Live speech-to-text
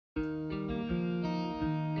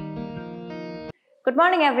Good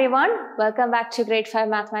morning everyone. Welcome back to grade 5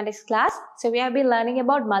 mathematics class. So we have been learning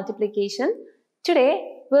about multiplication.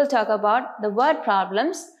 Today we'll talk about the word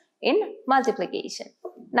problems in multiplication.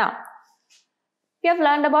 Now, we have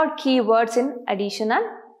learned about keywords in addition and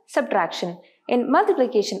subtraction. In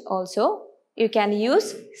multiplication also, you can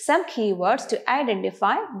use some keywords to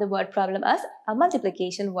identify the word problem as a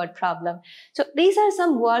multiplication word problem. So these are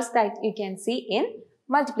some words that you can see in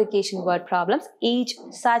multiplication word problems: each,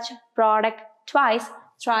 such, product, twice,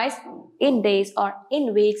 thrice, in days or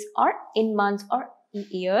in weeks or in months or in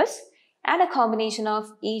years, and a combination of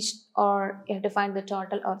each, or you have to find the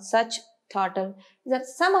total or such, total. These are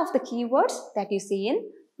some of the keywords that you see in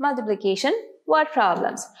multiplication word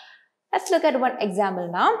problems. Let's look at one example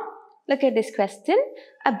now. Look at this question.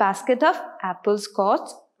 A basket of apples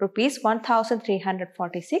costs rupees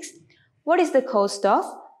 1346. What is the cost of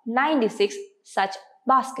 96 such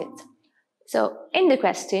baskets? So in the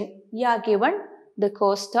question, you are given the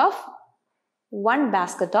cost of one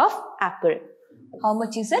basket of apple. How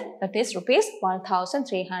much is it? It is rupees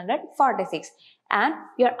 1346. And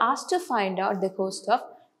you are asked to find out the cost of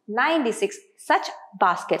 96 such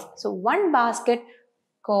baskets. So one basket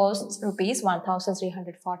costs rupees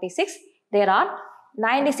 1346. There are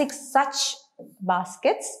 96 such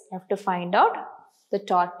baskets. You have to find out the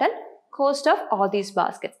total cost of all these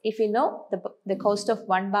baskets. If you know the cost of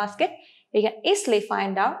one basket, you can easily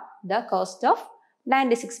find out the cost of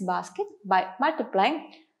 96 baskets by multiplying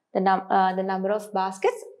the number of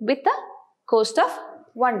baskets with the cost of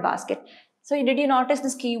one basket. So did you notice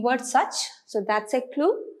this keyword such? So that's a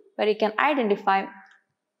clue where you can identify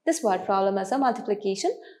this word problem as a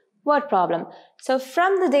multiplication word problem. So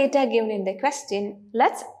from the data given in the question,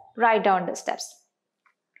 let's write down the steps.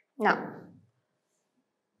 Now,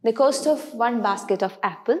 the cost of one basket of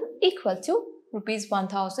apple equal to rupees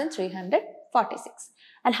 1346.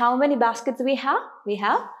 And how many baskets we have? We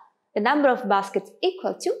have the number of baskets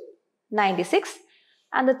equal to 96,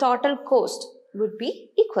 and the total cost would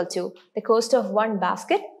be equal to the cost of one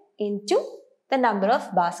basket into the number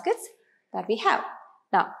of baskets that we have.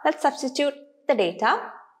 Now, let's substitute the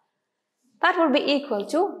data. That would be equal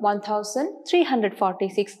to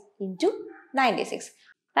 1346 into 96.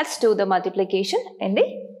 Let's do the multiplication in the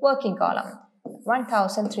working column.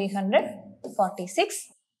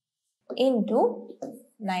 1346 into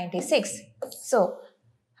 96. So,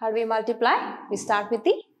 how do we multiply? We start with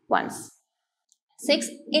the ones. 6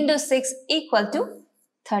 into 6 equal to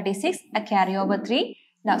 36. I carry over 3.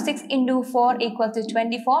 Now 6 into 4 equal to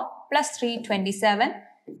 24 plus 3, 27.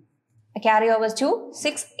 I carry over 2.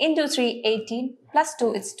 6 into 3, 18 plus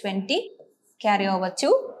 2 is 20. Carry over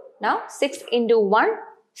 2. Now 6 into 1,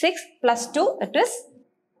 6 plus 2, it is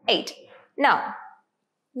 8. Now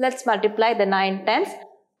let's multiply the 9 tenths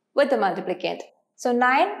with the multiplicand. So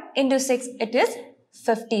 9 into 6, it is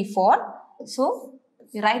 54. So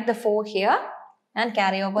you write the 4 here and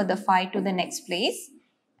carry over the 5 to the next place.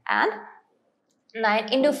 And 9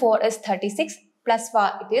 into 4 is 36 plus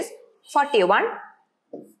 4, it is 41.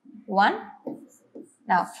 1.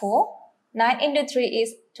 Now 4. 9 into 3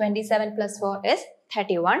 is 27 plus 4 is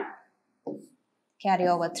 31. Carry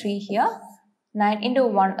over 3 here. 9 into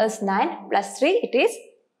 1 is 9 plus 3, it is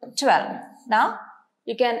 12. Now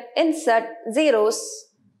you can insert zeros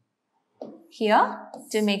here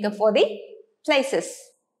to make up for the places.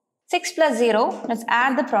 6 plus 0, let's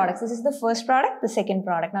add the products. This is the first product, the second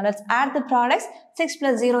product. Now let's add the products. 6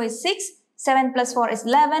 plus 0 is 6, 7 plus 4 is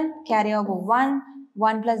 11, carry over 1,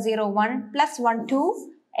 1 plus 0, 1 plus 1, 2,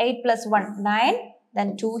 8 plus 1, 9,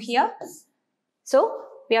 then 2 here. So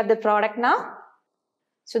we have the product now.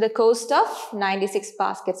 So the cost of 96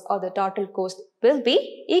 baskets, or the total cost, will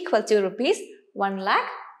be equal to rupees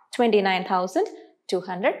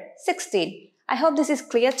 1,29,216. I hope this is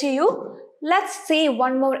clear to you. Let's see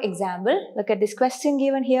one more example. Look at this question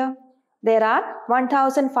given here. There are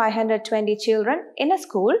 1,520 children in a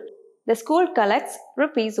school. The school collects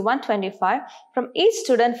rupees 125 from each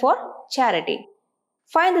student for charity.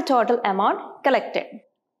 Find the total amount collected.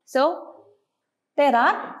 So there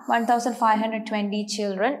are 1,520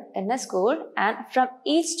 children in a school, and from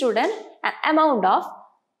each student an amount of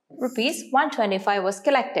rupees 125 was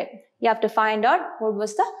collected. You have to find out what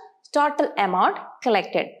was the total amount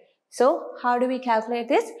collected. So how do we calculate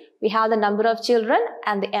this? We have the number of children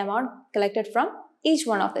and the amount collected from each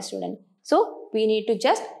one of the students. So we need to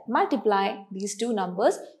just multiply these two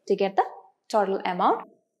numbers to get the total amount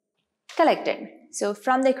collected. So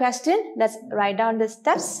from the question, let's write down the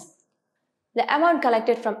steps. The amount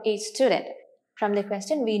collected from each student. From the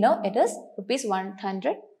question, we know it is rupees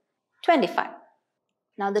 125.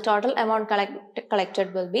 Now the total amount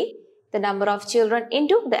collected will be the number of children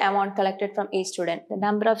into the amount collected from each student. The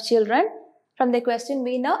number of children from the question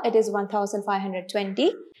we know it is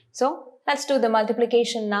 1520. So let's do the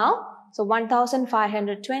multiplication now. So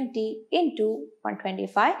 1520 into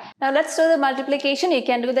 125. Now let's do the multiplication. You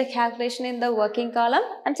can do the calculation in the working column.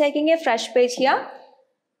 I'm taking a fresh page here.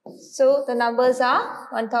 So the numbers are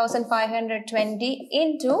 1520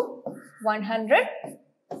 into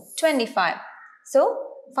 125. So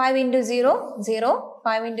 5 into 0, 0.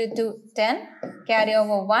 5 into 2, 10. Carry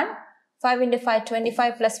over 1. 5 into 5,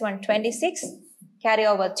 25 plus 1, 26. Carry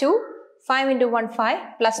over 2. 5 into 1,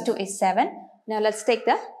 5 plus 2 is 7. Now let's take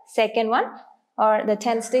the second one or the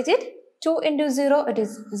 10th digit. 2 into 0, it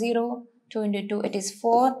is 0. 2 into 2, it is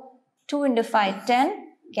 4. 2 into 5, 10.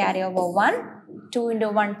 Carry over 1. 2 into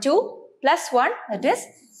 1, 2. Plus 1, it is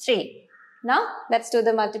 3. Now let's do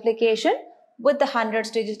the multiplication with the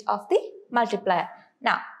hundreds digit of the multiplier.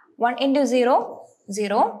 Now 1 into 0,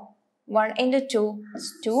 0. 1 into 2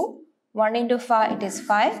 is 2. 1 into 5, it is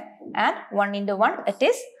 5. And 1 into 1, it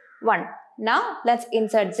is 1. Now let's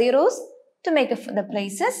insert zeros to make the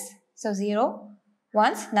places. So 0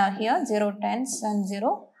 ones. Now here 0 tens and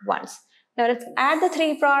 0 ones. Now let's add the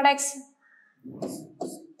three products.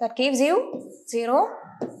 That gives you 0,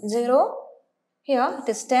 0. Here it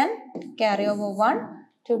is 10. Carry over 1.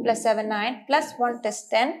 2 plus 7, 9. Plus 1 is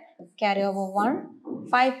 10. Carry over 1.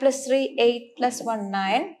 5 plus 3, 8. Plus 1,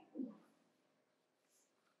 9.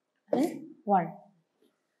 And 1.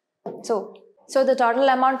 So the total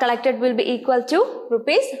amount collected will be equal to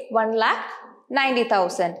rupees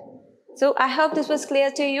 1,90,000. So I hope this was clear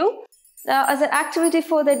to you. Now as an activity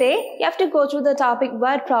for the day, you have to go through the topic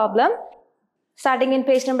word problem starting in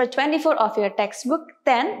page number 24 of your textbook.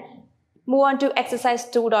 Then move on to exercise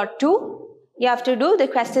 2.2. You have to do the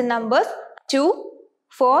question numbers 2,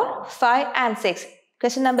 4, 5 and 6.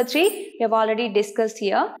 Question number 3 we have already discussed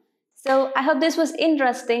here. So I hope this was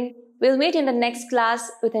interesting. We'll meet in the next class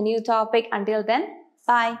with a new topic. Until then,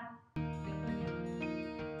 bye.